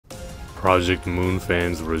Project Moon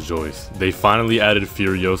fans rejoice. They finally added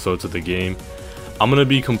Furioso to the game. I'm gonna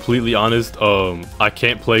be completely honest, I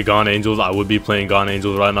can't play Gone Angels. I would be playing Gone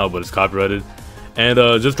Angels right now, but it's copyrighted. And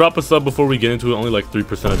just drop a sub before we get into it. Only like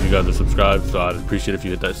 3% of you guys are subscribed, so I'd appreciate if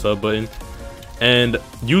you hit that sub button. And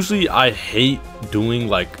usually I hate doing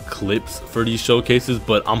like clips for these showcases,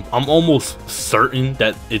 but I'm almost certain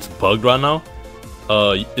that it's bugged right now.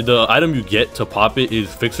 The item you get to pop it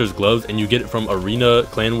is Fixer's Gloves, and you get it from Arena,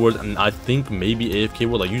 Clan Wars, and I think maybe AFK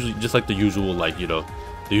World, like usually just like the usual, like, you know,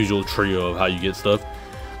 the usual trio of how you get stuff.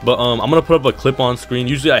 But I'm gonna put up a clip on screen.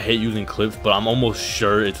 Usually I hate using clips, but I'm almost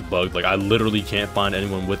sure it's bugged. Like I literally can't find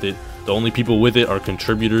anyone with it. The only people with it are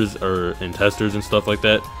contributors and testers and stuff like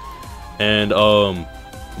that. And I'll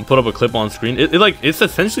put up a clip on screen. It's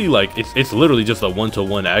essentially like it's literally just a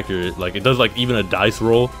 1-to-1 accurate. Like it does like even a dice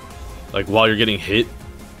roll, like while you're getting hit.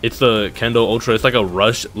 It's the KENDO Ultra. It's like a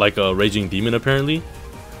rush, like a Raging Demon apparently.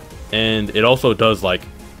 And it also does like,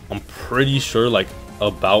 I'm pretty sure, like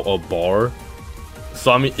about a bar.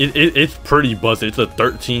 So I mean it's pretty busted. It's a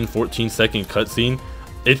 13-14 second cutscene.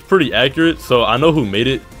 It's pretty accurate, so I know who made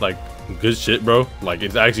it. Like good shit, bro. Like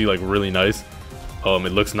it's actually like really nice.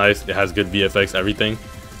 It looks nice. It has good VFX, everything.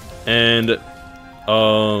 And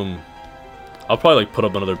I'll probably like put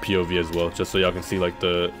up another POV as well, just so y'all can see like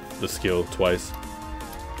the skill twice.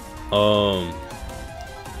 But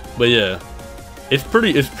yeah, it's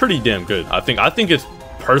pretty damn good. I think it's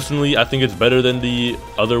personally, I think it's better than the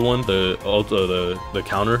other one, the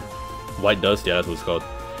counter, White Dust. Yeah, that's what it's called.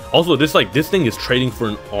 Also, this thing is trading for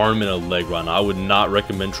an arm and a leg right now. I would not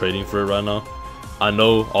recommend trading for it right now. I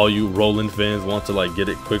know all you Roland fans want to like get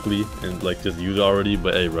it quickly and like just use it already,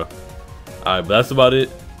 but hey, bro. Alright, but that's about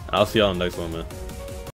it. I'll see y'all on the next one, man.